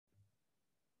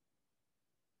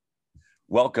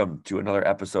Welcome to another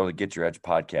episode of the Get Your Edge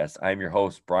podcast. I'm your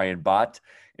host, Brian Bott,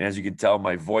 and as you can tell,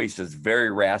 my voice is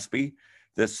very raspy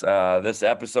this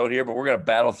episode here, but we're going to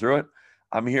battle through it.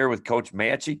 I'm here with Coach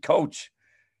Manchi. Coach,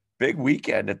 big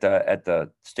weekend at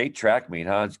the state track meet,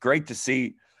 huh? It's great to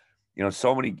see,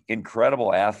 so many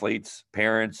incredible athletes,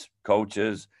 parents,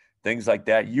 coaches, things like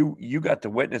that. You got to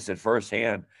witness it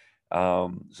firsthand.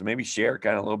 So maybe share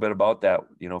kind of a little bit about that,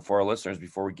 for our listeners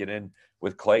before we get in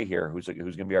with Clay here, who's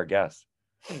going to be our guest.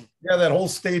 Yeah, that whole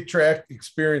state track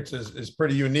experience is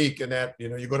pretty unique in that,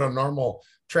 you go to a normal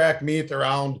track meet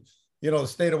around, the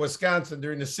state of Wisconsin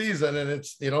during the season. And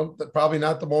it's, probably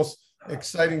not the most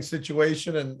exciting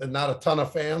situation and not a ton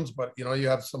of fans, but, you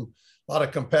have a lot of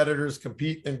competitors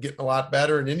compete and getting a lot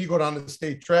better. And then you go down to the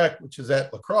state track, which is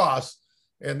at La Crosse,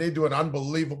 and they do an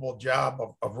unbelievable job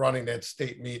of running that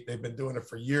state meet. They've been doing it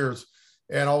for years.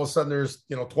 And all of a sudden there's,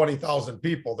 20,000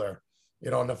 people there.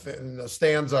 And the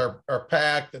stands are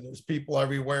packed and there's people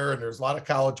everywhere and there's a lot of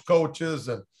college coaches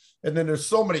and then there's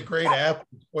so many great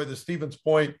athletes. Boy, the Stevens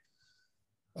Point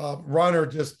runner,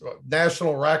 just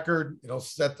national record,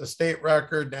 set the state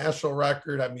record, national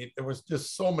record. I mean, it was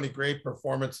just so many great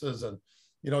performances. And,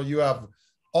 you have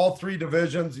all three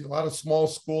divisions, a lot of small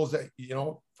schools that,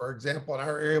 for example, in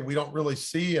our area, we don't really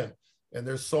see. And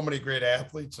there's so many great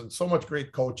athletes and so much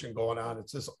great coaching going on.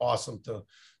 It's just awesome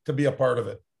to be a part of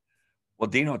it. Well,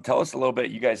 Dino, tell us a little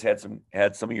bit. You guys had some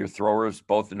of your throwers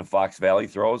both in the Fox Valley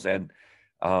throws and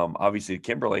obviously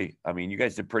Kimberly. I mean, you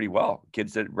guys did pretty well.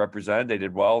 Kids that represented, they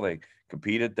did well. They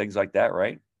competed, things like that,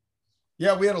 right?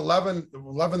 Yeah, we had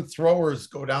 11 throwers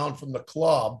go down from the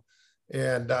club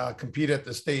and compete at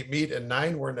the state meet, and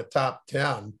 9 were in the top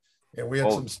 10. And we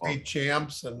had some state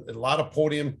champs and a lot of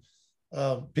podium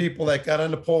people that got on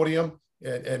the podium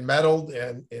and medaled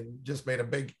and just made a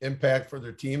big impact for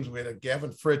their teams. We had a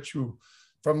Gavin Fritsch who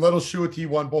from Little Chute, he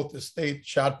won both the state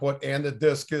shot put and the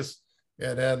discus.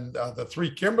 And then the 3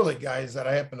 Kimberly guys that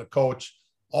I happen to coach,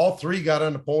 all 3 got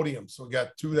on the podium. So we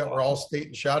got 2 that were all state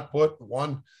and shot put,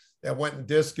 1 that went in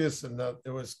discus. And it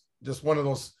was just one of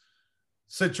those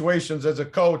situations as a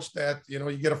coach that,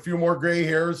 you get a few more gray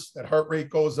hairs, that heart rate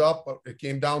goes up, but it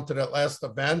came down to that last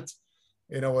event.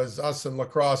 It was us in La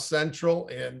Crosse Central,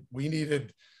 and we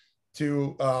needed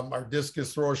to, our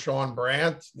discus thrower, Sean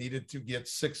Brandt, needed to get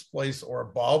 6th place or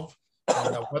above.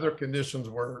 And the weather conditions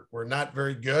were not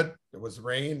very good. It was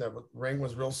rain. The rain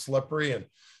was real slippery,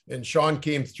 and Sean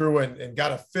came through and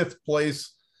got a 5th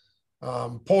place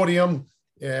podium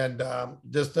and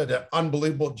just did an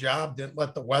unbelievable job. Didn't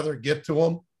let the weather get to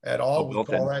him at all. We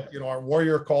call that, our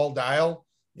warrior call dial.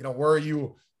 Where are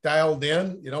you dialed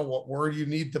in, where you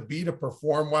need to be to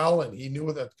perform well. And he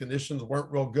knew that conditions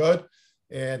weren't real good.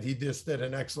 And he just did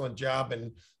an excellent job.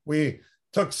 And we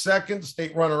took second,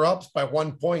 state runner-ups by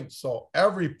 1 point. So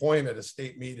every point at a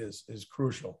state meet is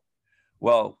crucial.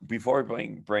 Well, before we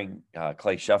bring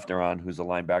Clay Scheffner on, who's a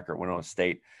linebacker at Winona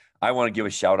State, I want to give a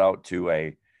shout out to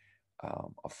a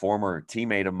former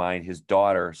teammate of mine, his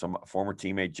daughter, some former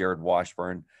teammate, Jared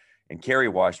Washburn and Carrie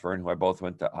Washburn, who I both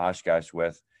went to Oshkosh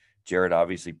with. Jared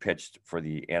obviously pitched for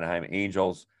the Anaheim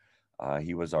Angels.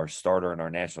 He was our starter in our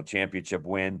national championship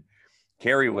win.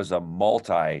 Carrie was a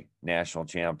multi-national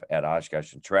champ at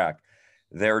Oshkosh and track.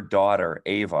 Their daughter,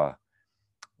 Ava,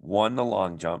 won the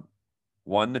long jump,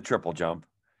 won the triple jump,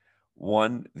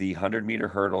 won the 100-meter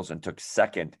hurdles, and took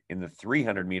second in the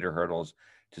 300-meter hurdles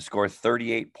to score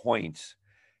 38 points.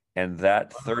 And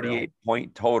that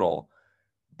 38-point total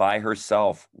by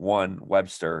herself won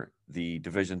Webster the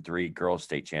Division III Girls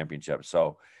State Championship.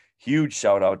 So huge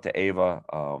shout out to Ava.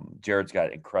 Jared's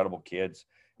got incredible kids,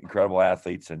 incredible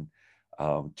athletes, and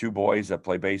 2 boys that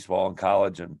play baseball in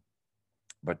college.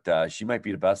 But she might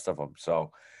be the best of them.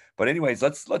 So, but anyways,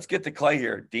 let's get to Clay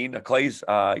here. Dean, Clay's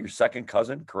your second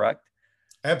cousin, correct?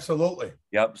 Absolutely.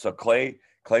 Yep. So Clay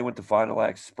went to Fond du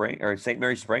Lac St.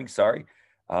 Mary Springs, sorry.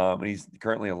 And he's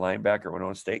currently a linebacker at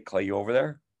Winona State. Clay, you over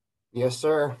there? Yes,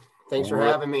 sir. Thanks for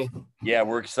having me. Yeah,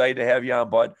 we're excited to have you on,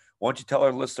 bud. Why don't you tell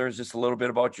our listeners just a little bit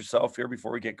about yourself here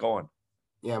before we get going?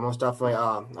 Yeah, most definitely.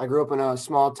 I grew up in a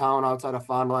small town outside of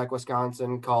Fond du Lac,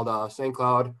 Wisconsin called St.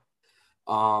 Cloud.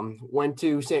 Went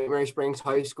to St. Mary Springs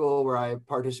High School where I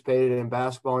participated in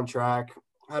basketball and track.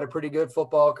 Had a pretty good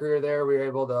football career there. We were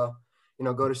able to,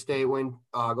 go to state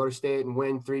and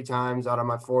win 3 times out of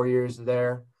my 4 years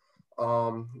there.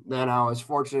 Then I was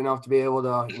fortunate enough to be able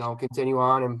to, continue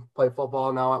on and play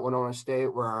football now at Winona State,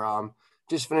 where I'm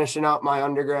just finishing up my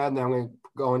undergrad, and then I'm going to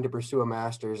go in to pursue a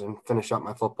master's and finish up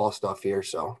my football stuff here.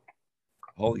 So,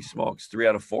 holy smokes, 3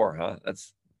 out of 4, huh?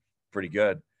 That's pretty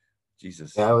good.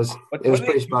 Jesus. Yeah, it was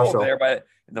pretty special. There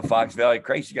in the Fox Valley.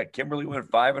 Christ, you got Kimberly winning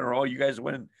 5 in a row. You guys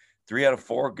winning 3 out of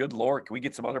 4. Good Lord. Can we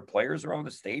get some other players around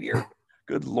the state here?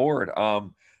 Good Lord.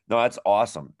 No, that's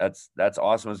awesome. That's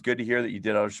awesome. It's good to hear that you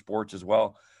did other sports as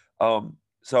well.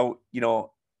 So,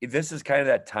 this is kind of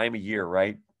that time of year,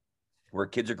 right? Where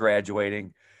kids are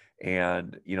graduating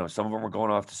and, some of them are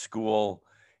going off to school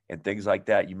and things like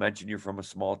that. You mentioned you're from a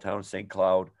small town, St.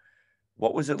 Cloud.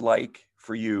 What was it like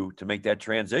for you to make that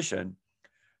transition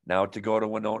now to go to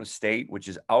Winona State, which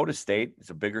is out of state? It's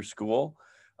a bigger school,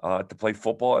 to play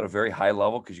football at a very high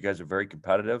level because you guys are very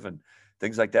competitive and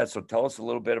things like that. So tell us a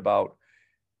little bit about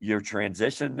your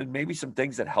transition and maybe some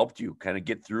things that helped you kind of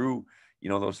get through,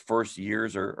 those first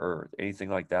years or anything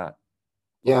like that.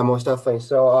 Yeah, most definitely.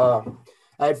 So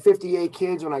I had 58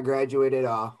 kids when I graduated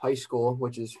high school,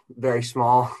 which is very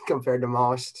small compared to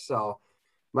most. So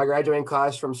my graduating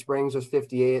class from Springs was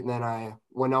 58, and then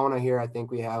Winona here, I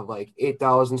think we have like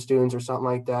 8,000 students or something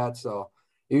like that. So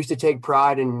I used to take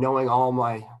pride in knowing all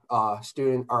my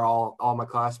student or all my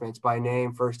classmates by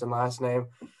name, first and last name.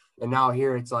 And now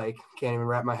here it's like can't even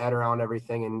wrap my head around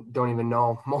everything and don't even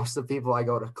know most of the people I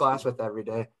go to class with every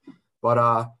day.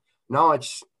 But no,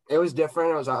 it was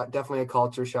different. It was definitely a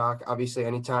culture shock. Obviously,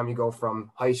 anytime you go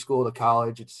from high school to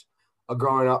college, it's a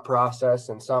growing up process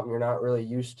and something you're not really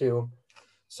used to.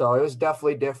 So it was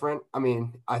definitely different. I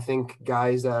mean, I think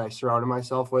guys that I surrounded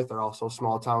myself with are also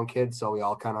small town kids. So we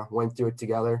all kind of went through it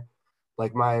together.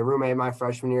 Like my roommate, my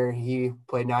freshman year, he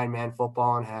played 9-man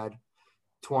football and had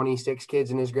 26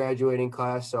 kids in his graduating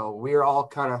class. So we were all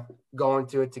kind of going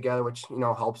through it together, which,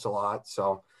 helps a lot.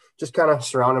 So just kind of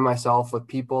surrounding myself with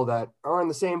people that are in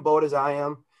the same boat as I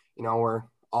am. We're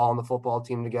all on the football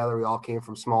team together. We all came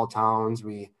from small towns.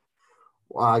 We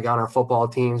got our football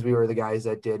teams. We were the guys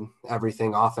that did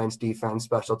everything, offense, defense,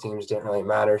 special teams, didn't really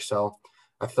matter. So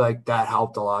I feel like that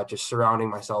helped a lot, just surrounding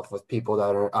myself with people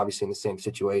that are obviously in the same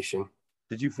situation.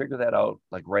 Did you figure that out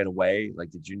like right away?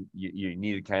 Like, did you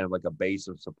needed kind of like a base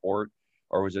of support,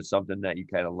 or was it something that you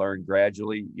kind of learned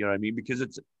gradually? You know what I mean? Because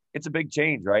it's a big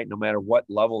change, right? No matter what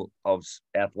level of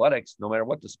athletics, no matter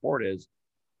what the sport is,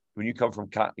 when you come from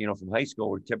high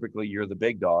school, where typically you're the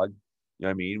big dog, you know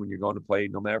what I mean? When you're going to play,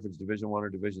 no matter if it's Division I or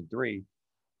Division III,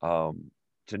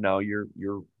 to now you're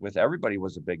with everybody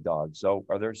was a big dog. So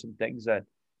are there some things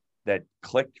that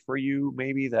clicked for you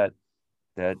maybe that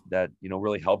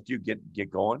really helped you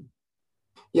get going?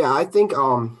 Yeah, I think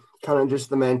kind of just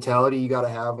the mentality you got to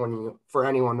have for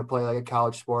anyone to play like a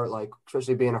college sport, like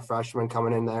especially being a freshman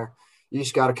coming in there, you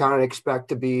just got to kind of expect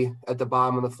to be at the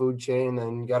bottom of the food chain, and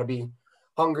then you got to be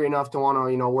hungry enough to want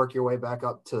to, work your way back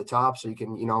up to the top so you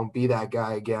can, be that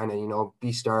guy again and,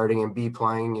 be starting and be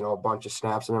playing, a bunch of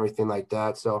snaps and everything like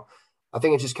that. So I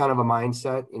think it's just kind of a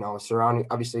mindset,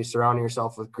 surrounding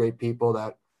yourself with great people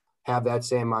that have that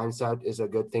same mindset is a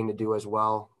good thing to do as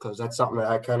well. Cause that's something that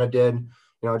I kind of did,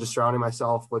 just surrounding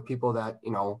myself with people that,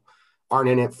 aren't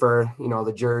in it for,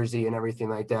 the jersey and everything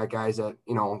like that. Guys that,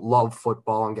 love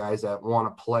football and guys that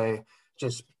want to play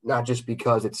just not just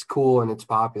because it's cool and it's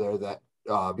popular, that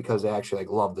because they actually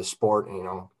love the sport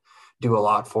and, do a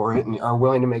lot for it and are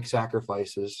willing to make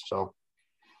sacrifices. So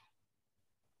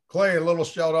Clay, a little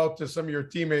shout out to some of your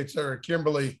teammates that are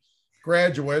Kimberly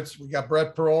graduates. We got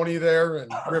Brett Peroni there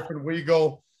and Griffin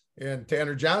Weigel, and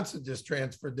Tanner Johnson just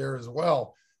transferred there as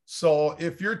well. So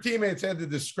if your teammates had to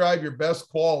describe your best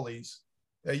qualities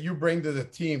that you bring to the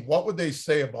team, what would they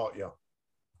say about you?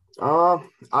 I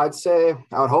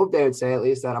would hope they would say at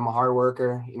least that I'm a hard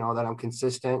worker, that I'm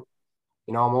consistent.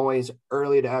 I'm always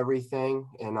early to everything,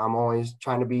 and I'm always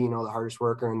trying to be, the hardest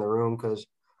worker in the room, because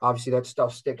obviously that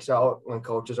stuff sticks out when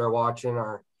coaches are watching,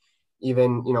 or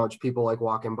even, just people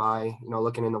walking by,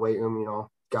 looking in the weight room,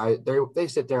 guys, they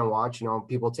sit there and watch,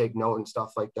 people take note and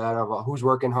stuff like that about who's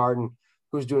working hard and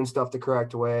who's doing stuff the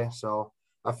correct way. So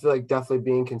I feel like definitely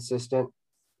being consistent.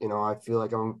 I feel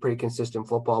like I'm a pretty consistent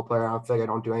football player. I feel like I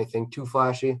don't do anything too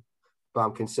flashy, but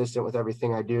I'm consistent with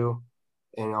everything I do.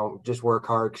 And I'll just work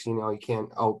hard because, you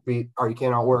can't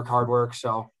outwork hard work.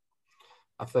 So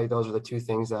I feel like those are the two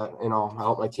things that, I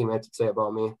hope my teammates would say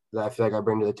about me that I feel like I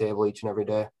bring to the table each and every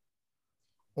day.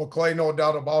 Well, Clay, no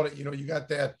doubt about it. You got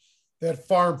that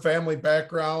farm family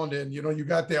background, and, you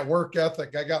got that work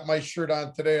ethic. I got my shirt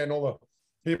on today. I know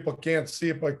the people can't see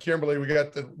it, but Kimberly, we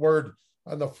got the word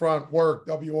on the front, work,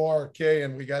 W-R-K,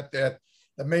 and we got the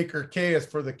maker K is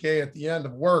for the K at the end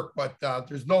of work. But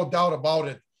there's no doubt about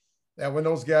it that when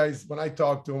those guys, when I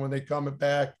talk to them, when they come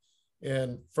back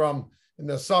and from in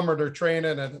the summer, they're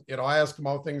training, and, I ask them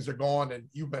how things are going, and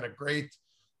you've been a great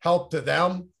help to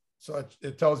them. So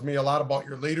it tells me a lot about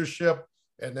your leadership.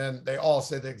 And then they all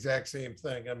say the exact same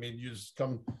thing. I mean, you just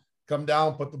come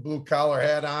down, put the blue collar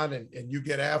hat on, and you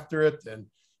get after it.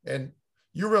 And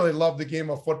you really love the game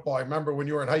of football. I remember when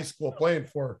you were in high school playing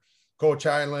for Coach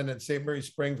Highland and St. Mary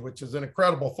Springs, which is an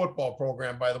incredible football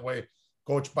program, by the way,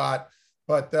 Coach Bott.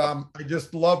 But I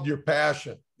just loved your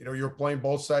passion. You know, you were playing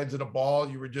both sides of the ball.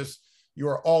 You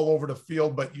were all over the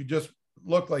field, but you just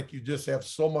look like you just have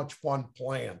so much fun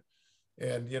playing.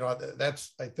 And, you know,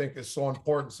 that's, I think, is so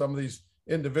important. Some of these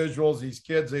individuals, these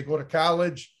kids, they go to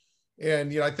college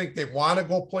and, you know, I think they want to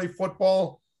go play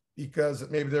football because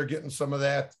maybe they're getting some of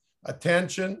that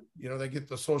attention. You know, they get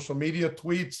the social media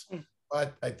tweets.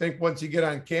 But I think once you get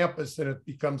on campus, then it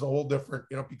becomes a whole different,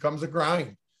 you know, it becomes a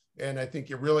grind. And I think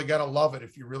you really got to love it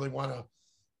if you really want to,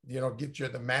 you know,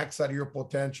 get the max out of your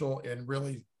potential and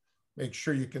really make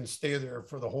sure you can stay there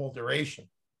for the whole duration.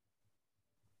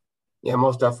 Yeah,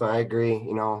 most definitely. I agree.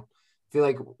 You know, I feel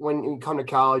like when you come to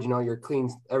college, you know, you're clean,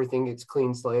 everything gets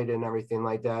clean slated and everything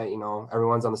like that. You know,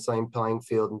 everyone's on the same playing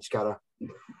field and you just got to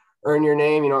earn your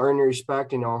name, you know, earn your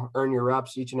respect, you know, earn your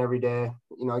reps each and every day.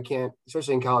 You know, I can't,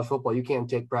 especially in college football, you can't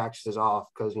take practices off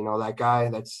because, you know, that guy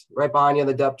that's right behind you on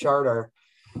the depth chart or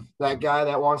that guy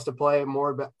that wants to play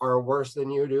more or worse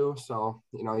than you do. So,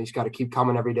 you know, you just got to keep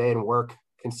coming every day and work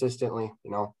consistently.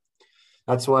 You know,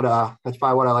 that's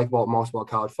probably what I like most about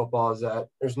college football is that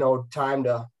there's no time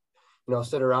to, you know,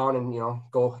 sit around and, you know,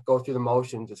 go through the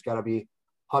motions. It's got to be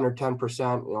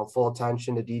 110%, you know, full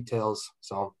attention to details.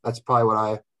 So that's probably what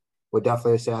I would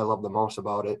definitely say I love the most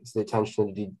about it. It's the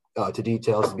attention to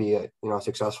details to be, you know,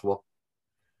 successful.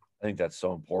 I think that's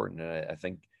so important. And I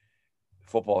think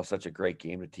football is such a great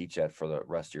game to teach that for the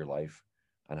rest of your life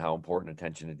on how important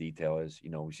attention to detail is. You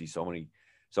know, we see so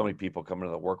many people coming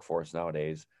to the workforce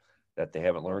nowadays that they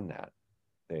haven't learned that.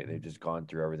 They've just gone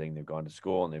through everything. They've gone to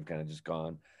school and they've kind of just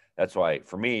gone. That's why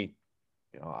for me,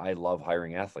 you know, I love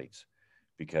hiring athletes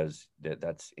because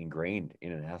that's ingrained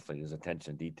in an athlete is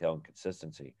attention to detail and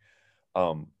consistency.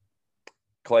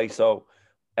 Clay, so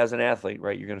as an athlete,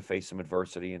 right, you're going to face some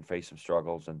adversity and face some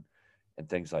struggles and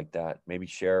things like that. Maybe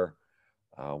share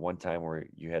one time where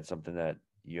you had something that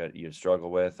you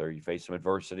struggle with or you face some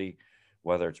adversity,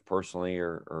 whether it's personally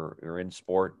or in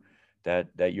sport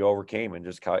that you overcame and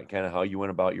just kind of how you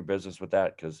went about your business with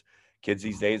that. Because kids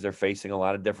these days are facing a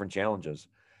lot of different challenges.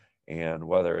 And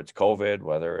whether it's COVID,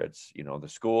 whether it's, you know, the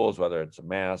schools, whether it's a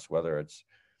mask, whether it's,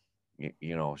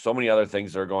 you know, so many other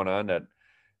things that are going on that,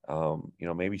 you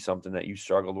know, maybe something that you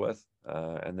struggled with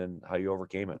and then how you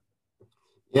overcame it.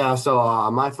 Yeah.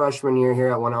 So my freshman year here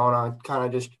at Winona, kind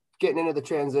of just getting into the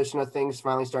transition of things,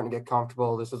 finally starting to get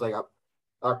comfortable. This was like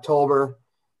October.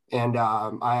 And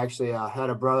I actually had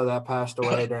a brother that passed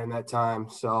away during that time.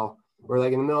 So we're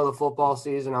like in the middle of the football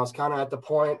season. I was kind of at the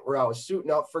point where I was suiting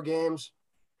up for games,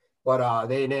 but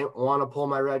they didn't want to pull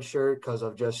my red shirt because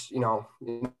of just, you know,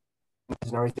 and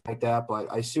everything like that. But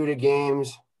I suited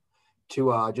games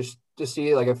to just to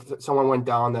see like if someone went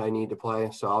down that I need to play.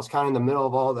 So I was kind of in the middle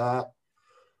of all that.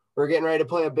 We're getting ready to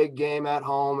play a big game at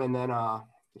home. And then I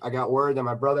got word that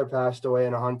my brother passed away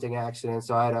in a hunting accident.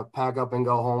 So I had to pack up and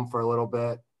go home for a little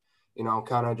bit, you know,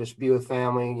 kind of just be with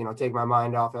family, you know, take my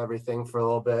mind off everything for a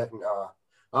little bit. And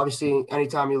obviously,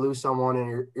 anytime you lose someone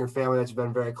in your family that's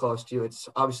been very close to you, it's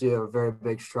obviously a very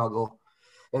big struggle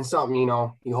and something, you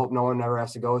know, you hope no one ever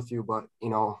has to go through. But, you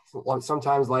know,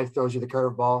 sometimes life throws you the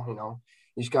curveball, you know,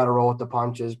 you just got to roll with the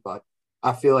punches. But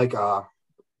I feel like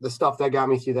the stuff that got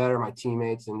me through that are my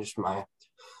teammates and just my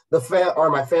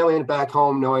family back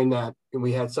home, knowing that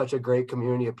we had such a great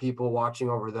community of people watching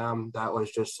over them. That was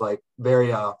just like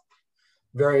very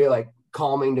like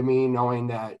calming to me, knowing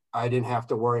that I didn't have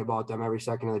to worry about them every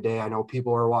second of the day. I know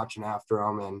people were watching after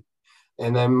them.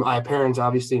 And then my parents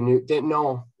obviously didn't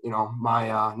know, you know,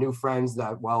 my new friends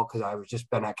that well, because I've just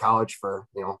been at college for,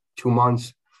 you know, 2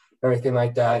 months, everything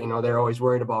like that. You know, they're always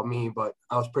worried about me, but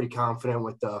I was pretty confident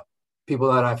with the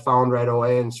people that I found right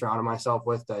away and surrounded myself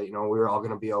with that, you know, we were all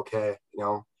going to be okay. You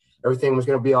know, everything was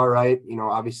going to be all right. You know,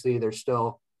 obviously there's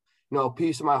still, you know, a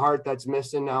piece of my heart that's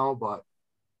missing now, but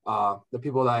the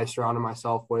people that I surrounded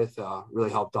myself with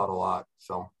really helped out a lot.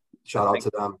 So shout out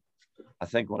to them. I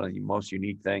think one of the most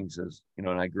unique things is, you know,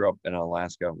 and I grew up in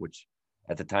Alaska, which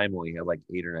at the time only had like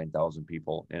 8,000 or 9,000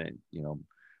 people in it, you know,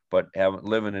 but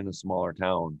living in a smaller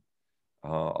town, a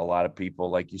lot of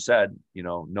people, like you said, you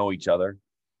know each other.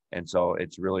 And so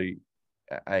it's really,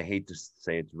 I hate to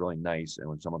say it's really nice and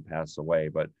when someone passes away,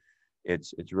 but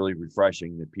it's really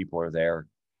refreshing that people are there,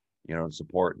 you know, to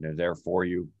support and they're there for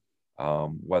you.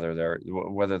 Whether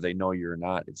they know you or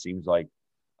not. It seems like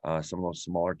some of those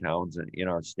smaller towns in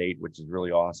our state, which is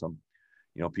really awesome.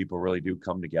 You know, people really do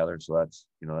come together. So that's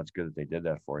good that they did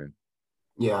that for you.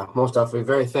 Yeah, most definitely.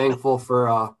 Very thankful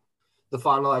for the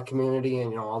Fond du Lac community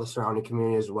and, you know, all the surrounding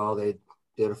community as well. They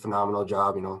did a phenomenal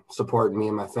job, supporting me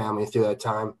and my family through that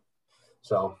time.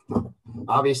 So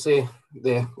obviously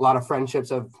a lot of friendships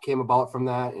have came about from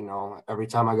that. Every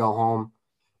time I go home,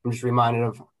 I'm just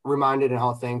reminded and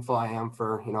how thankful I am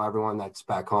for, everyone that's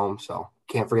back home. So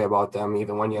can't forget about them.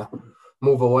 Even when you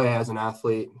move away as an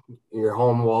athlete, your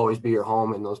home will always be your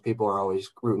home. And those people are always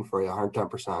rooting for you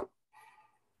 110%.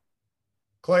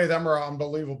 Clay, them are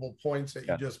unbelievable points that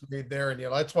you just made there. And,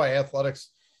 that's why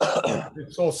athletics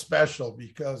it's so special,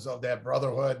 because of that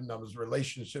brotherhood and those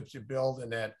relationships you build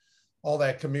and that all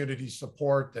that community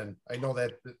support. And I know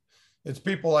that it's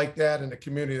people like that in the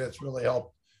community that's really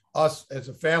helped us as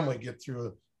a family get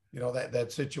through,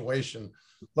 that situation.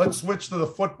 Let's switch to the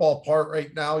football part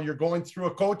right now. You're going through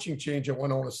a coaching change at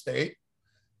Winona State.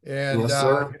 And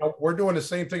yes, we're doing the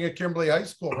same thing at Kimberly High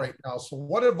School right now. So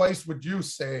what advice would you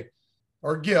say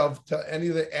or give to any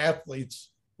of the athletes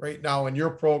right now in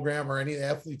your program, or any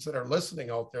athletes that are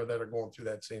listening out there that are going through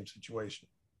that same situation?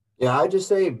 Yeah, I just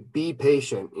say be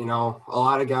patient. A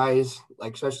lot of guys,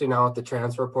 like especially now with the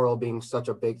transfer portal being such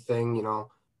a big thing,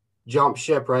 jump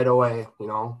ship right away.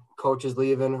 Coach is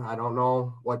leaving. I don't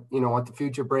know what the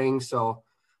future brings. So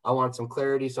I want some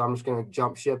clarity. So I'm just going to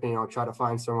jump ship and, try to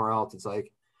find somewhere else. It's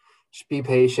like, just be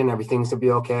patient. Everything's gonna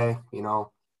be okay. You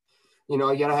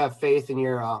got to have faith in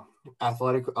your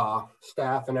athletic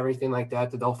staff and everything like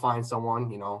that they'll find someone,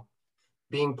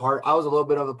 I was a little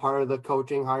bit of a part of the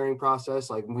coaching hiring process.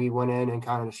 Like we went in and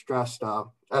kind of stressed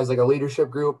as like a leadership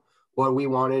group, what we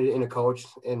wanted in a coach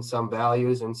and some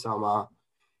values and some,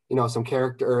 some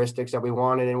characteristics that we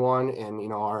wanted in one.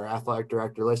 And, our athletic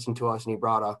director listened to us and he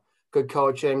brought a good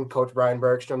coach in. Coach Brian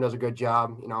Bergstrom does a good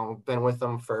job. Been with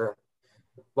them for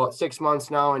about 6 months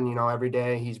now. And, every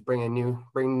day he's bringing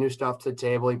new stuff to the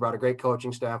table. He brought a great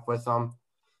coaching staff with him.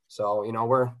 So,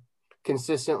 we're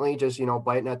consistently just,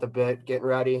 biting at the bit, getting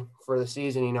ready for the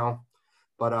season,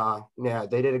 but yeah,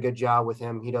 they did a good job with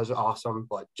him. He does awesome,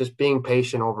 but just being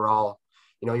patient overall,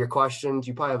 your questions,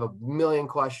 you probably have a million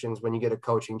questions when you get a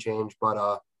coaching change,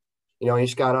 but you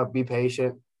just gotta be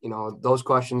patient. Those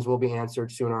questions will be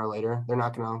answered sooner or later. They're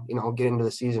not gonna, get into the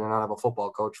season and not have a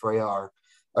football coach for you or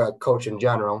a coach in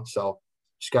general. So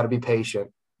just got to be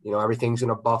patient. Everything's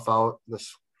gonna buff out.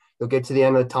 You'll get to the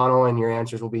end of the tunnel and your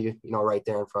answers will be, right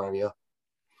there in front of you.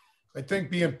 I think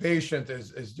being patient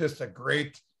is just a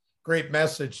great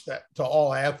message to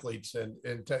all athletes and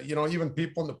to, even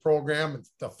people in the program and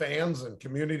the fans and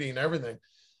community and everything.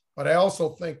 But I also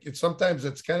think sometimes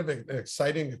it's kind of an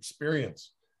exciting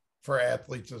experience for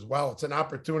athletes as well. It's an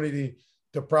opportunity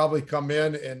to probably come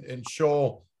in and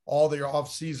show all their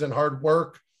off-season hard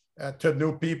work to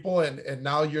new people. And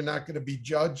now you're not going to be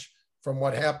judged from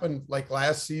what happened like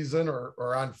last season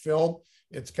or on film.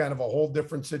 It's kind of a whole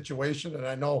different situation. And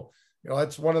I know,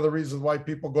 that's one of the reasons why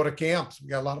people go to camps. We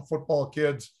got a lot of football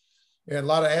kids and a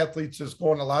lot of athletes just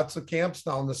going to lots of camps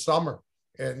now in the summer.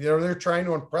 And, they're trying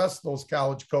to impress those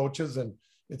college coaches. And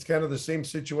it's kind of the same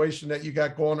situation that you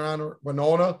got going on at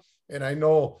Winona. And I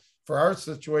know for our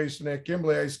situation at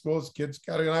Kimberly High School, kids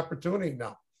got an opportunity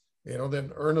now,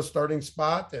 then earn a starting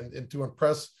spot and to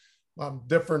impress a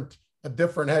different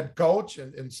head coach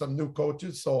and some new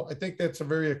coaches. So I think that's a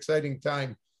very exciting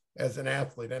time as an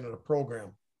athlete and in a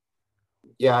program.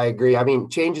 Yeah, I agree. I mean,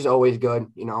 change is always good.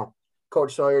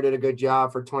 Coach Sawyer did a good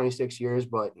job for 26 years,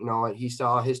 but, he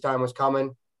saw his time was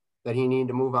coming, that he needed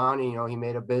to move on. And, he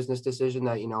made a business decision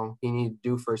that, he needed to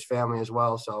do for his family as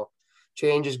well. So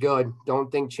change is good.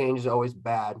 Don't think change is always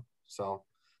bad. So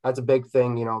that's a big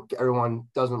thing. Everyone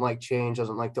doesn't like change,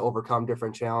 doesn't like to overcome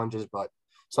different challenges, but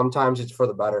sometimes it's for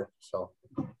the better. So.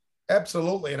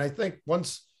 Absolutely. And I think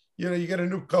once, you get a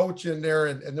new coach in there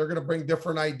and they're going to bring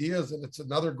different ideas. And it's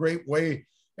another great way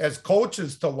as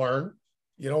coaches to learn,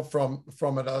 from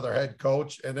another head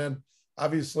coach. And then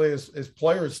obviously as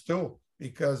players too,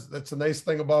 because that's a nice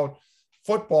thing about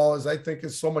football is I think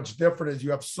is so much different as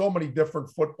you have so many different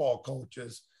football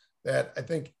coaches that I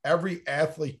think every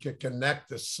athlete can connect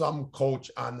to some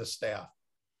coach on the staff,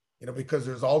 because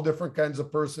there's all different kinds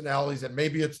of personalities and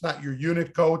maybe it's not your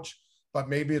unit coach, but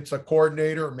maybe it's a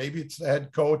coordinator, or maybe it's the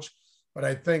head coach. But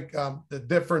I think the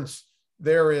difference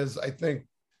there is, I think,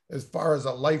 as far as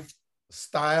a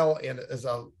lifestyle and as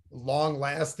a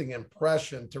long-lasting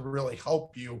impression to really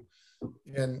help you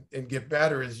and get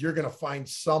better, is you're going to find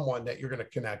someone that you're going to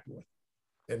connect with.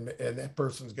 And that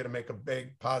person's going to make a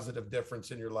big positive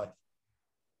difference in your life.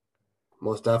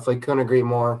 Most definitely. Couldn't agree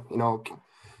more.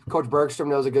 Coach Bergstrom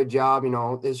does a good job.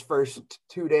 His first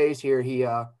 2 days here, he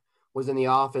was in the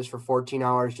office for 14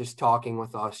 hours just talking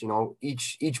with us.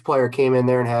 Each player came in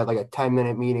there and had like a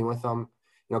 10-minute meeting with them,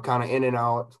 kind of in and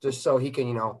out, just so he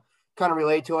can, kind kind of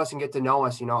relate to us and get to know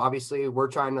us. Obviously we're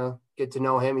trying to get to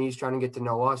know him and he's trying to get to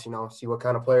know us, see what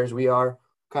kind of players we are,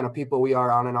 kind of people we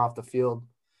are on and off the field.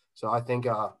 So I think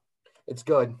it's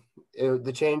good.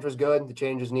 The change was good. The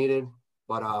change was needed,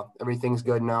 but everything's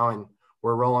good now and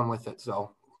we're rolling with it.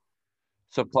 So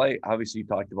Clay, obviously you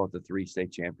talked about the 3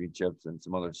 state championships and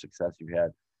some other success you've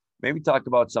had. Maybe talk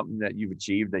about something that you've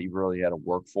achieved that you've really had to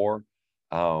work for.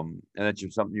 And that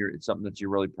it's something that you're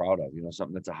really proud of,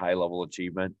 something that's a high level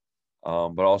achievement,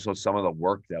 but also some of the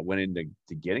work that went into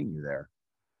getting you there.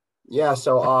 Yeah.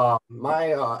 So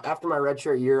my after my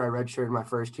redshirt year, I redshirted my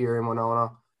first year in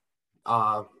Winona.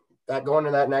 That going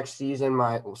to that next season,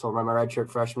 my redshirt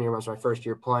freshman year was my first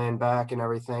year playing back and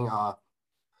everything.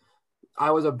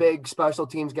 I was a big special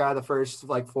teams guy the first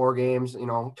 4 games,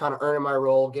 kind of earning my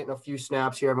role, getting a few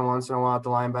snaps here every once in a while at the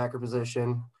linebacker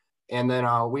position. And then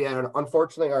we had,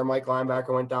 unfortunately, our Mike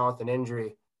linebacker went down with an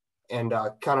injury and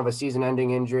kind of a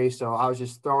season-ending injury. So I was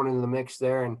just thrown into the mix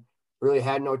there and really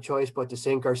had no choice but to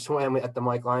sink or swim at the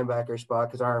Mike linebacker spot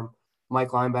because our Mike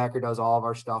linebacker does all of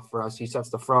our stuff for us. He sets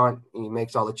the front, he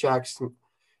makes all the checks,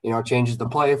 changes the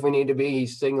play if we need to be.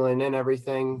 He's signaling in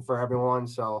everything for everyone.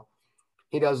 So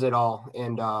he does it all.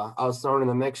 And I was thrown in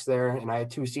the mix there, and I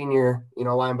had 2 senior,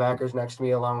 linebackers next to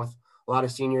me along with a lot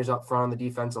of seniors up front on the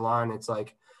defensive line. It's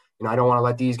like, I don't want to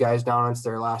let these guys down. It's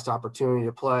their last opportunity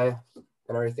to play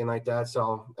and everything like that.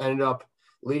 So I ended up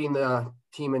leading the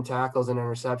team in tackles and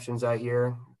interceptions that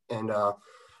year. And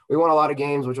we won a lot of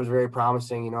games, which was very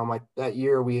promising. That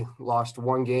year we lost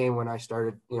 1 game when I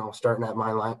started, starting at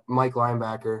Mike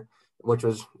linebacker, which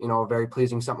was, very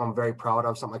pleasing, something I'm very proud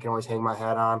of, something I can always hang my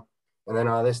hat on. And then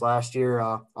this last year,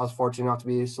 I was fortunate enough to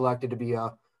be selected to be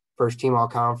a first team all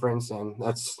conference. And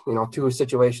that's, 2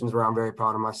 situations where I'm very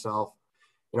proud of myself.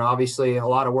 Obviously a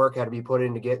lot of work had to be put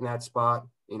in to get in that spot,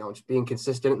 just being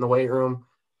consistent in the weight room,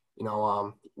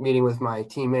 meeting with my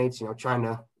teammates, trying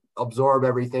to absorb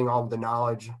everything, all of the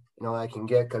knowledge, that I can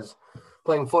get. Cause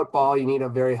playing football, you need a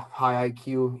very high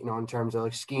IQ, in terms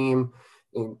of scheme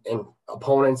and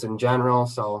opponents in general.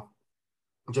 So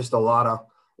just a lot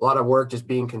of work, just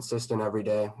being consistent every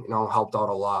day, helped out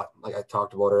a lot. Like I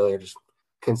talked about earlier, just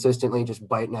consistently just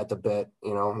biting at the bit,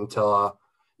 until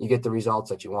you get the results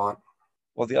that you want.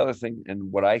 Well, the other thing, and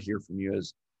what I hear from you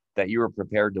is that you were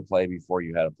prepared to play before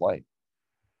you had to play.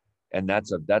 And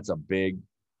that's a big,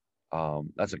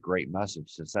 that's a great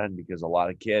message to send because a lot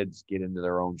of kids get into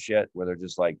their own shit where they're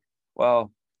just like, well,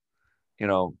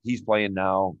 he's playing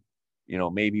now,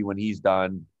 maybe when he's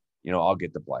done, I'll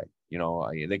get to play.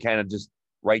 They kind of just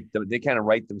write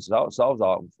themselves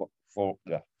out for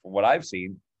what I've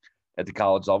seen at the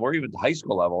college level or even the high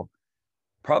school level.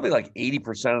 Probably like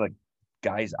 80% of the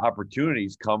guys'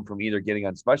 opportunities come from either getting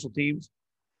on special teams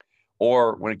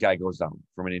or when a guy goes down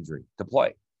from an injury to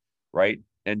play, right?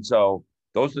 And so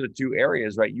those are the 2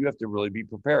 areas, right? You have to really be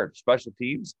prepared. Special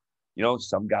teams,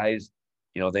 some guys,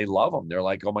 they love them. They're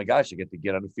like, oh my gosh, I get to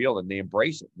get on the field, and they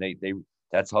embrace it. They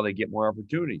that's how they get more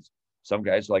opportunities. Some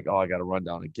guys are like, oh, I got to run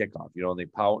down and kickoff, and they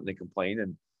pout and they complain,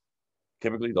 and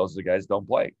typically those are the guys that don't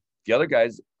play. The other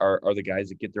guys are the guys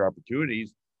that get their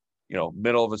opportunities,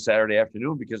 middle of a Saturday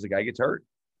afternoon because the guy gets hurt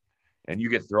and you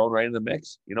get thrown right in the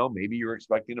mix. Maybe you were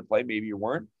expecting to play, maybe you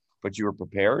weren't, but you were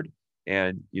prepared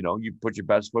and, you put your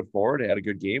best foot forward, had a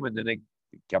good game, and then they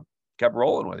kept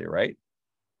rolling with you. Right.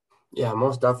 Yeah,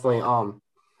 most definitely.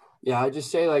 Yeah, I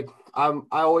just say I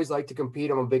always like to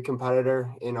compete. I'm a big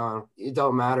competitor and it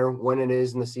don't matter when it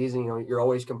is in the season, you're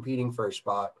always competing for a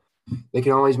spot. They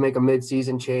can always make a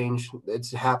mid-season change.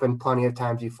 It's happened plenty of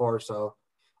times before. So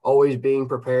always being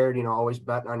prepared, always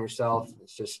betting on yourself.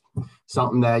 It's just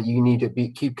something that you need to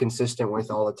keep consistent with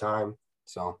all the time.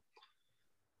 So.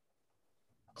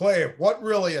 Clay, what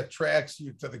really attracts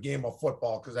you to the game of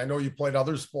football? Because I know you played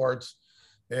other sports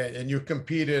and you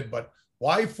competed, but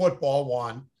why football,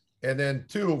 1? And then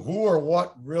 2, who or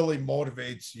what really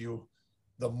motivates you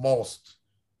the most,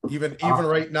 even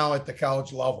right now at the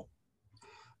college level?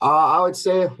 I would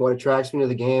say what attracts me to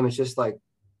the game is just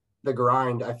the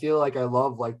grind. I feel like I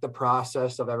love the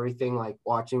process of everything, like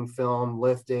watching film,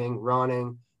 lifting,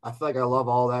 running. I feel like I love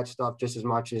all that stuff just as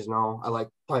much as I like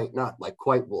playing, not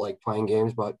quite like playing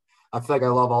games, but I feel like I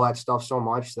love all that stuff so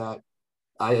much that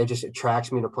it just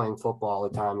attracts me to playing football all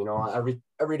the time.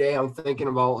 Every day I'm thinking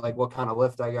about what kind of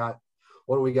lift I got,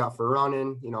 what do we got for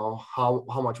running, how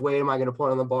much weight am I going to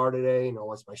put on the bar today?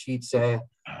 What's my sheet say?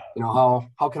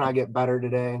 How can I get better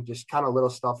today? Just kind of little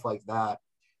stuff like that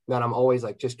I'm always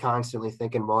just constantly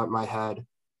thinking about in my head.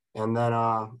 And then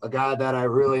a guy that I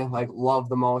really love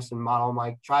the most and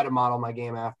try to model my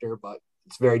game after, but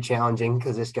it's very challenging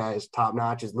because this guy is top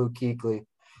notch, is Luke Kuechly.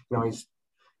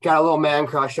 got a little man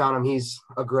crush on him. He's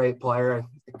a great player.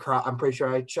 I'm pretty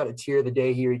sure I shed a tear the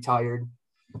day he retired.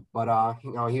 But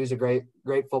he was a great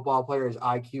football player. His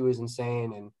IQ is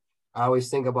insane, and I always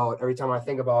think about every time I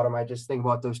think about him, I just think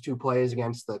about those 2 plays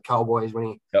against the Cowboys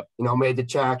when he, made the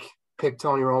check, picked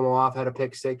Tony Romo off, had a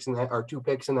pick 6 in that, or 2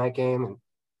 picks in that game, and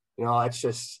that's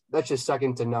just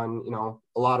second to none.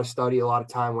 A lot of study, a lot of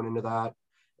time went into that,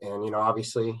 and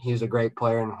obviously he's a great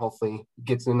player, and hopefully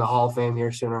gets in the Hall of Fame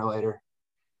here sooner or later.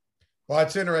 Well,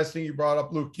 it's interesting you brought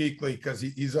up Luke Kuechly because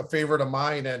he's a favorite of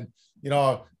mine. And,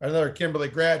 another Kimberly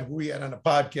grad who we had on a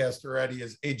podcast already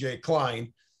is AJ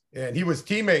Klein. And he was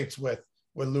teammates with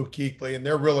Luke Kuechly, and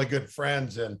they're really good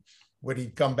friends. And when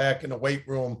he'd come back in the weight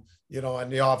room, in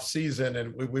the off season,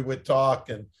 and we would talk,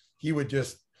 and he would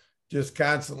just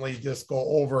constantly just go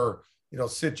over,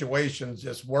 situations,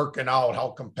 just working out how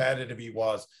competitive he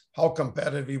was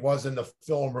in the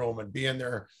film room and being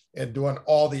there and doing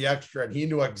all the extra. And he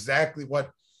knew exactly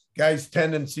what guys'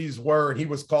 tendencies were, and he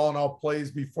was calling out plays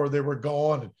before they were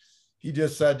going. And he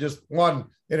just said, just one,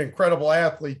 an incredible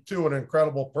athlete, 2, an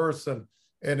incredible person.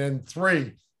 And then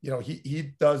 3,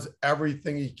 he does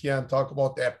everything he can. Talk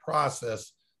about that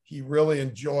process. He really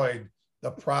enjoyed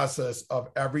the process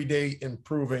of every day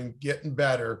improving, getting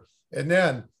better, and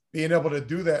then being able to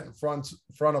do that in front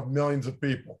of millions of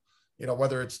people,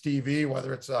 whether it's TV,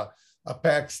 whether it's a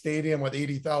packed stadium with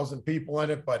 80,000 people in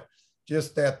it, but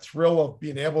just that thrill of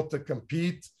being able to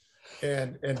compete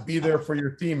and be there for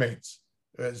your teammates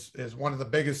is one of the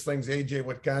biggest things AJ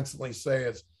would constantly say,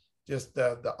 is just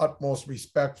the utmost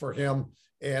respect for him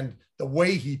and the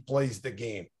way he plays the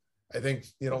game. I think,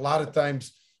 a lot of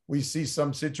times we see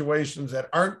some situations that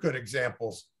aren't good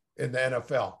examples in the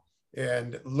NFL,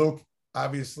 and Luke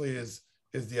obviously is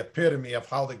the epitome of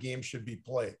how the game should be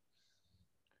played.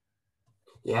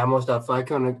 Yeah, most definitely. I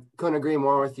couldn't agree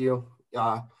more with you.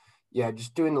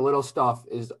 Just doing the little stuff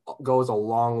goes a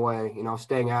long way.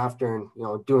 Staying after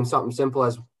and doing something simple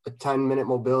as a 10-minute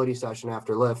mobility session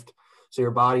after lift, so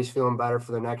your body's feeling better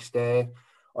for the next day,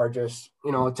 or just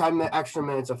 10 extra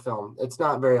minutes of film. It's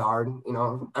not very hard.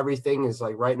 Everything is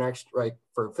like right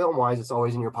for film wise. It's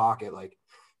always in your pocket. Like,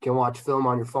 you can watch film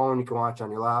on your phone, you can watch on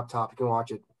your laptop, you can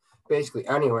watch it basically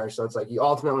anywhere. So it's like you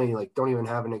ultimately don't even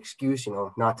have an excuse,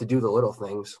 not to do the little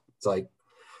things. It's like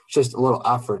it's just a little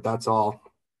effort. That's all.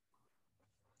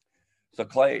 So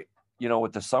Clay,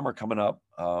 with the summer coming up,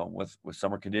 with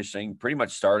summer conditioning pretty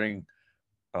much starting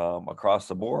across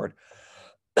the board,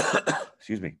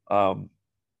 excuse me,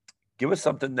 give us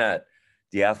something that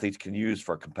the athletes can use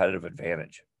for a competitive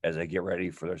advantage as they get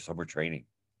ready for their summer training.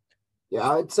 Yeah,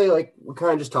 I'd say like we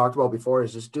kind of just talked about before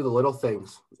is just do the little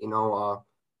things,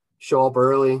 show up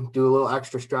early, do a little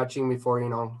extra stretching before,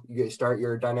 you start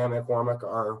your dynamic warm-up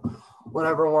or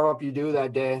whatever warm-up you do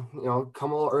that day.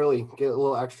 Come a little early, get a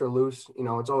little extra loose.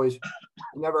 It's always,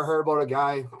 you never heard about a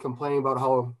guy complaining about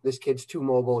how this kid's too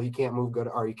mobile, he can't move good,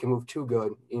 or he can move too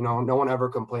good. No one ever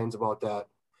complains about that.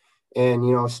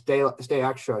 And, stay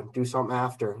extra, do something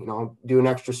after, do an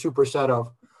extra superset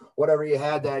of whatever you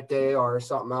had that day or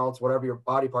something else, whatever your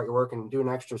body part you're working, do an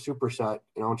extra superset,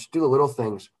 just do the little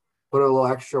things, put a little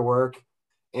extra work.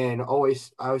 And I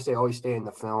always say, always stay in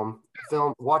the film.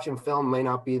 Watching film may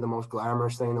not be the most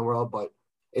glamorous thing in the world, but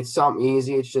it's something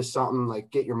easy. It's just something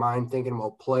like get your mind thinking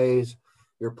about plays,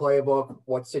 your playbook,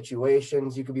 what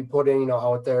situations you could be putting,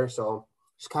 out there. So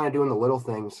just kind of doing the little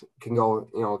things can go,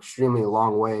 extremely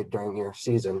long way during your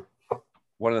season.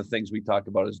 One of the things we talked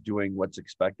about is doing what's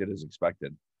expected is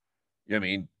expected.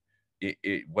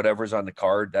 Whatever's on the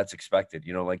card, that's expected.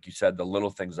 Like you said, the little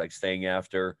things like staying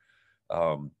after,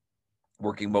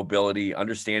 working mobility,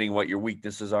 understanding what your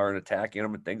weaknesses are and attacking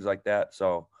them and things like that.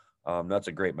 So that's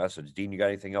a great message. Dean, you got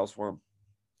anything else for him?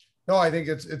 No, I think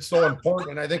it's so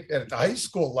important. And I think at the high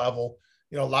school level,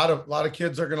 a lot of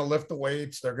kids are going to lift the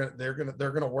weights. They're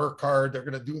going to work hard. They're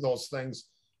going to do those things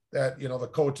that, the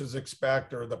coaches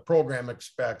expect or the program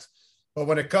expects. But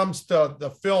when it comes to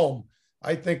the film,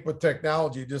 I think with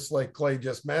technology, just like Clay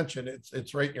just mentioned,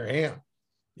 it's right in your hand.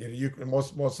 You can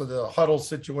most of the huddle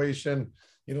situation,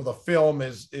 the film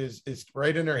is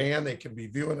right in their hand. They can be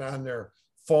viewing it on their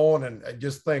phone. And I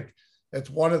just think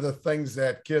it's one of the things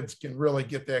that kids can really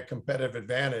get that competitive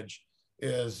advantage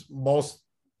is most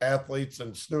athletes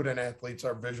and student athletes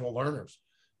are visual learners.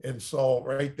 And so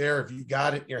right there, if you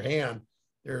got it in your hand,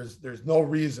 there's no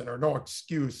reason or no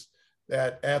excuse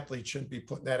that athletes shouldn't be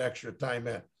putting that extra time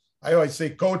in. I always say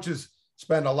coaches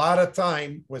spend a lot of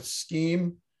time with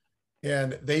scheme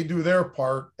and they do their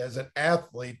part as an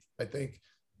athlete. I think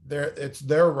it's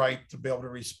their right to be able to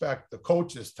respect the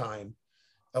coach's time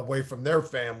away from their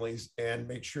families and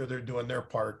make sure they're doing their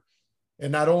part.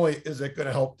 And not only is it going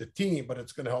to help the team, but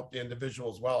it's going to help the individual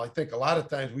as well. I think a lot of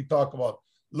times we talk about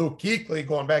Luke Kuechly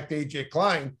going back to AJ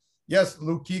Klein. Yes,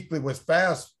 Luke Kuechly was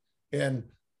fast,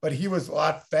 but he was a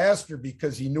lot faster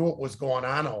because he knew what was going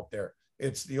on out there.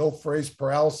 It's the old phrase,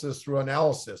 paralysis through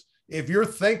analysis. If you're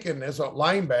thinking as a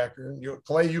linebacker,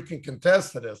 Clay, you can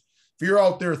contest to this. If you're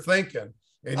out there thinking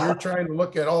and you're trying to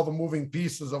look at all the moving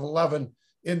pieces of 11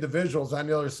 individuals on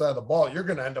the other side of the ball, you're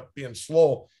going to end up being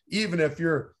slow, even if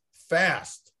you're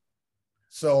fast.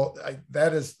 So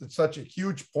that is such a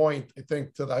huge point, I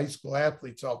think, to the high school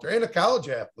athletes out there and the college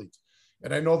athletes.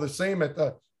 And I know the same at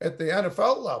the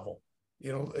NFL level.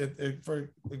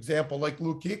 For example, like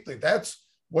Luke Kuechly, that's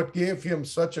what gave him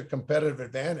such a competitive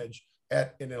advantage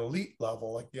at an elite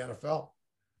level like the NFL.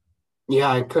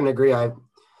 Yeah, I couldn't agree.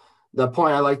 The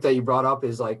point I like that you brought up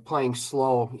is like playing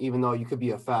slow, even though you could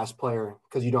be a fast player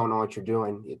because you don't know what you're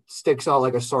doing. It sticks out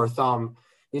like a sore thumb.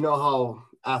 You know how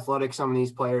athletic some of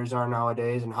these players are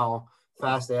nowadays and how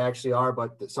fast they actually are,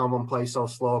 but some of them play so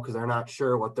slow because they're not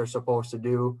sure what they're supposed to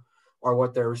do or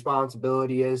what their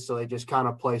responsibility is. So they just kind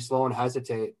of play slow and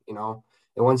hesitate, And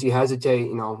once you hesitate,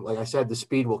 like I said, the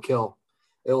speed will kill.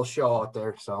 It'll show out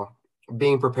there. So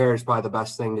being prepared is probably the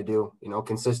best thing to do,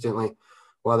 consistently,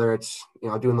 whether it's,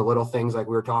 doing the little things like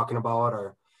we were talking about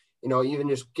or, even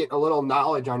just getting a little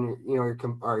knowledge on your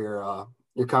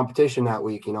competition that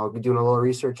week, doing a little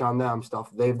research on them,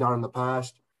 stuff they've done in the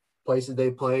past, places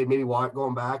they played, maybe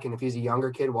going back. And if he's a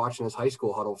younger kid watching his high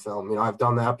school huddle film, I've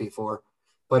done that before.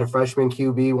 Played a freshman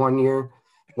QB one year,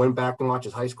 went back and watched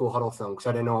his high school huddle film because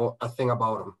I didn't know a thing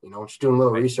about him. Just doing a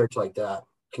little research like that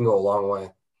can go a long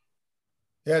way.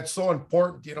 Yeah, it's so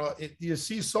important. You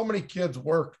see so many kids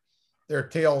work their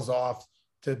tails off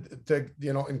to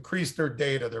increase their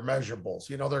data, their measurables.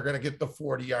 They're going to get the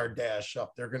 40-yard dash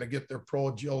up. They're going to get their pro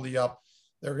agility up.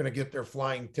 They're going to get their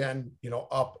flying 10,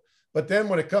 up. But then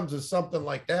when it comes to something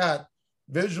like that,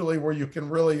 visually, where you can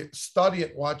really study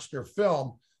it, watch their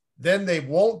film, then they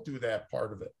won't do that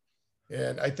part of it.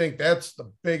 And I think that's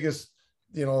the biggest,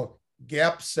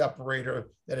 gap separator,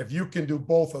 that if you can do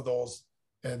both of those,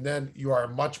 and then you are a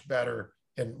much better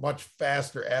and much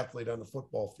faster athlete on the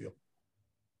football field.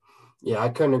 Yeah, I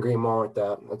couldn't agree more with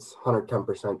that. That's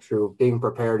 110% true. Being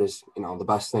prepared is, the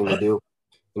best thing to do,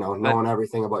 knowing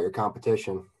everything about your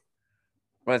competition.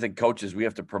 Well, I think coaches, we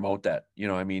have to promote that.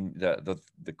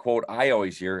 The quote I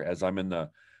always hear as I'm in the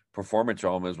performance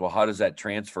realm is, well, how does that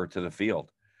transfer to the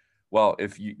field? Well,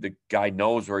 if the guy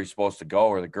knows where he's supposed to go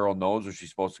or the girl knows where she's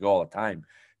supposed to go all the time,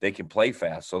 they can play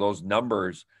fast. So those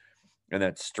numbers and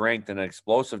that strength and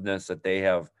explosiveness that they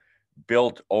have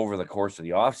built over the course of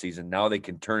the offseason, now they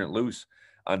can turn it loose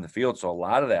on the field. So a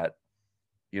lot of that,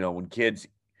 when kids,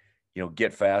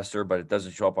 get faster, but it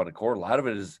doesn't show up on the court, a lot of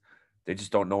it is they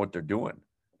just don't know what they're doing.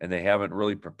 And they haven't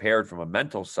really prepared from a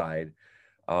mental side.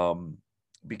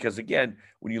 Because, again,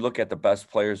 when you look at the best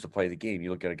players to play the game,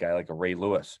 you look at a guy like a Ray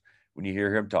Lewis. When you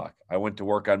hear him talk, I went to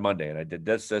work on Monday and I did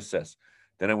this.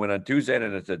 Then I went on Tuesday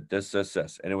and I did this.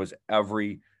 And it was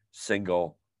every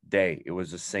single day. It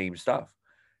was the same stuff.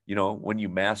 When you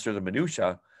master the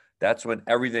minutia, that's when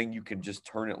everything, you can just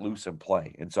turn it loose and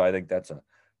play. And so I think it's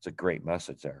a great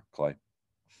message there, Clay.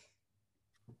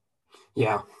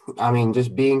 Yeah. I mean,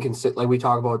 just being consistent, like we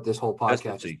talk about this whole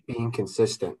podcast, just being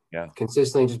consistent. Yeah.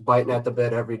 Consistently just biting at the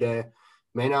bit every day.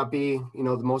 May not be,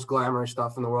 the most glamorous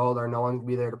stuff in the world, or no one can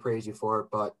be there to praise you for it,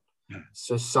 but it's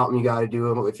just something you got to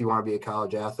do if you want to be a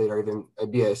college athlete or even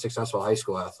be a successful high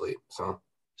school athlete.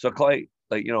 So Clay,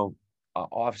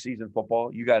 off-season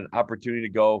football, you got an opportunity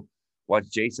to go watch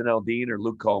Jason Aldean or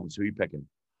Luke Combs. Who are you picking?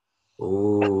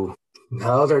 Ooh,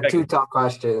 those are two tough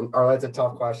questions. Or that's a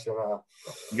tough question.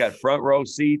 You got front row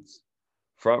seats.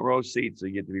 So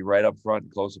you get to be right up front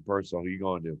and close to personal. Who are you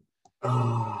going to?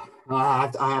 I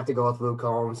have to go with Luke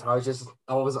Combs. I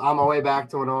was on my way back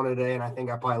to Winona today, and I think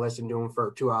I probably listened to him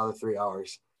for 2 out of the 3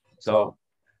 hours. So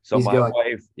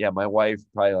my wife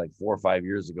probably like 4 or 5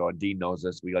 years ago, and Dean knows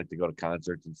this, we like to go to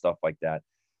concerts and stuff like that.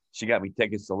 She got me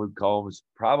tickets to Luke Combs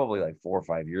probably like 4 or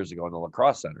 5 years ago in the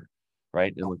lacrosse center,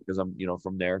 right? And because I'm,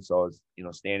 from there, so I was,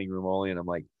 standing room only, and I'm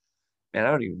like, man,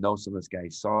 I don't even know some of this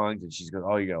guy's songs. And she's going,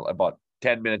 oh, about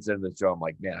 10 minutes into the show, I'm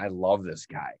like, man, I love this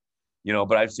guy,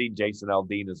 but I've seen Jason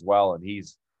Aldean as well, and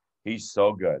he's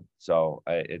so good. So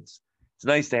it's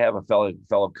nice to have a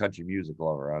fellow country music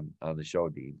lover on the show,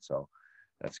 Dean. So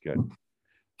that's good.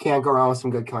 Can't go wrong with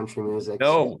some good country music.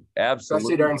 No, absolutely.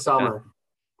 Especially during summer.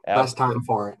 Yeah. Best time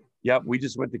for it. Yep. We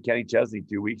just went to Kenny Chesney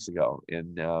 2 weeks ago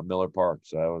in Miller Park.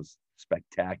 So that was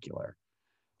spectacular.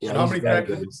 Yeah, how many times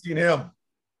have you seen him?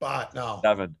 But no.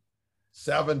 7.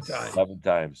 7 times. 7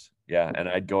 times. Yeah. And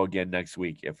I'd go again next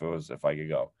week if I could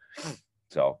go.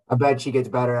 So I bet she gets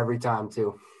better every time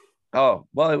too. oh,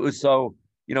 well, it was so,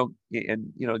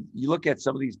 and you look at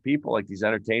some of these people like these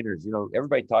entertainers,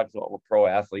 everybody talks about pro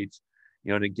athletes,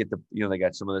 to get they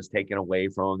got some of this taken away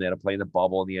from them. They had to play in the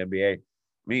bubble in the NBA. I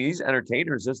mean, these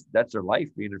entertainers, that's their life,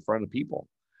 being in front of people,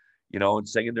 and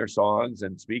singing their songs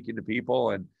and speaking to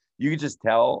people. And you could just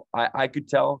tell, I could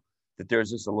tell that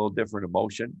there's just a little different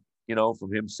emotion,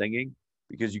 from him singing,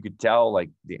 because you could tell like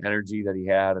the energy that he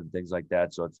had and things like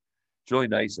that. So it's really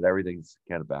nice that everything's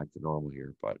kind of back to normal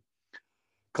here. But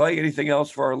Clay, anything else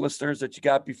for our listeners that you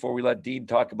got before we let Dean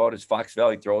talk about his Fox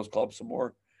Valley Throws Club some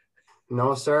more?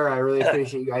 No, sir. I really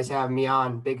appreciate you guys having me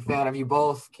on. Big fan of you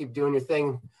both. Keep doing your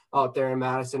thing out there in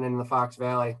Madison and in the Fox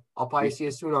Valley. I'll probably see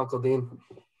you soon, Uncle Dean.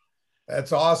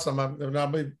 That's awesome. I'll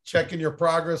be checking your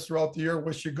progress throughout the year.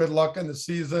 Wish you good luck in the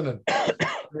season, and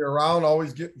if you're around,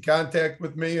 always get in contact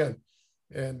with me and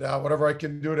whatever I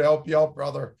can do to help you out,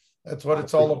 brother. That's what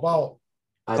it's all about.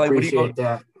 I appreciate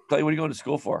that. Clay, what are you going to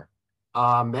school for?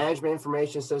 Management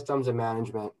information systems and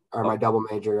management are my double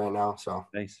major right now. So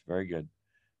nice. Very good.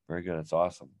 Very good. That's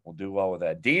awesome. We'll do well with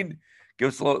that. Dean, give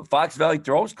us a little Fox Valley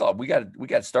Throws Club. We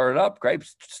got started up. Great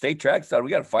state track start. We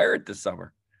got to fire it this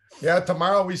summer. Yeah,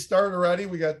 tomorrow we start already.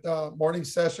 We got morning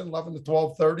session 11 to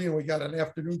 12:30, and we got an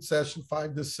afternoon session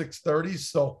 5 to 6:30.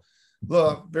 So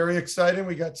very exciting.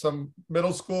 We got some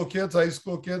middle school kids, high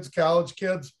school kids, college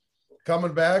kids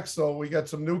coming back. So we got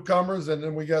some newcomers, and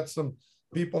then we got some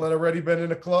people that have already been in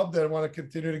the club that want to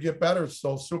continue to get better.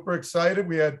 So super excited.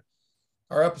 We had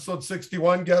our episode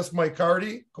 61 guest, Mike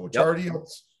Hardy. Coach Hardy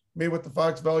helps me with the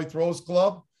Fox Valley Throws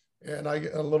Club. And I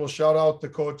get a little shout out to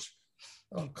Coach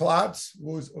Klotz,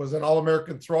 who was an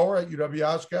All-American thrower at UW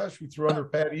Oshkosh, who threw under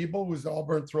Pat Ebel, who's the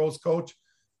Auburn throws coach.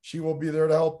 She will be there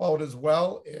to help out as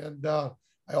well. And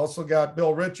I also got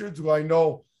Bill Richards, who I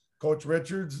know Coach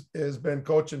Richards has been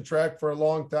coaching track for a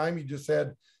long time. He just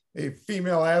had a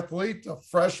female athlete, a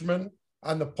freshman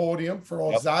on the podium for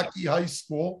Ozaki High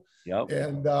School.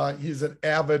 And he's an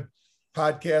avid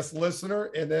podcast listener.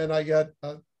 And then I got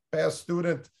a past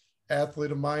student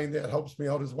athlete of mine that helps me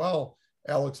out as well,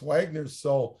 Alex Wagner.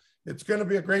 So it's going to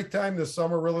be a great time this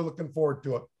summer. Really looking forward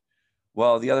to it.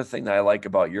 Well, the other thing that I like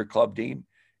about your club, Dean,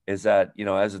 is that,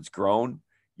 as it's grown,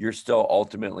 you're still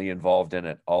ultimately involved in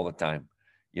it all the time.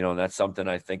 And that's something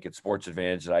I think at Sports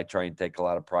Advantage that I try and take a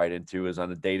lot of pride into, is on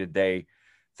the day-to-day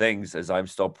things, as I'm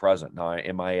still present. Now,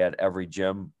 am I at every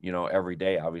gym, every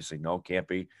day? Obviously, no, can't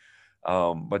be.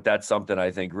 But that's something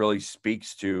I think really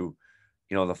speaks to,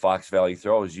 the Fox Valley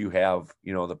Throws. You have,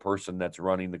 the person that's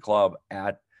running the club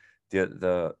at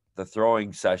the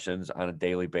throwing sessions on a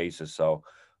daily basis. So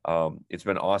it's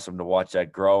been awesome to watch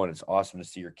that grow, and it's awesome to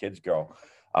see your kids grow.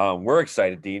 We're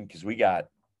excited, Dean, because we got,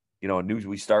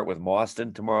 we start with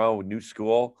Mauston tomorrow, a new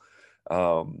school.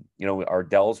 Our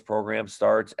Dells program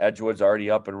starts. Edgewood's already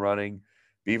up and running.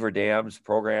 Beaver Dam's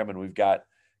program, and we've got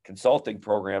consulting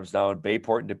programs now in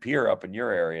Bayport and De Pere up in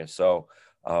your area. So,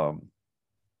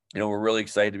 we're really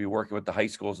excited to be working with the high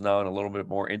schools now on a little bit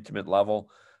more intimate level.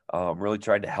 Really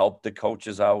trying to help the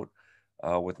coaches out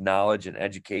with knowledge and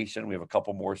education. We have a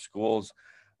couple more schools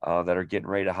that are getting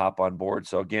ready to hop on board.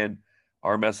 So again,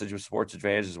 our message with Sports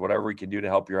Advantage is whatever we can do to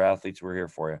help your athletes, we're here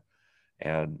for you.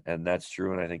 And that's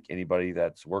true. And I think anybody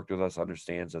that's worked with us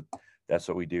understands that that's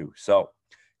what we do. So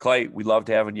Clay, we loved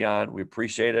having you on. We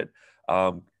appreciate it.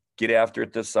 Get after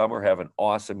it this summer. Have an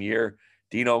awesome year.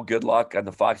 Dino, good luck on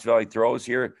the Fox Valley Throws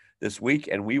here this week.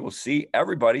 And we will see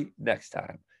everybody next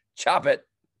time. Chop it.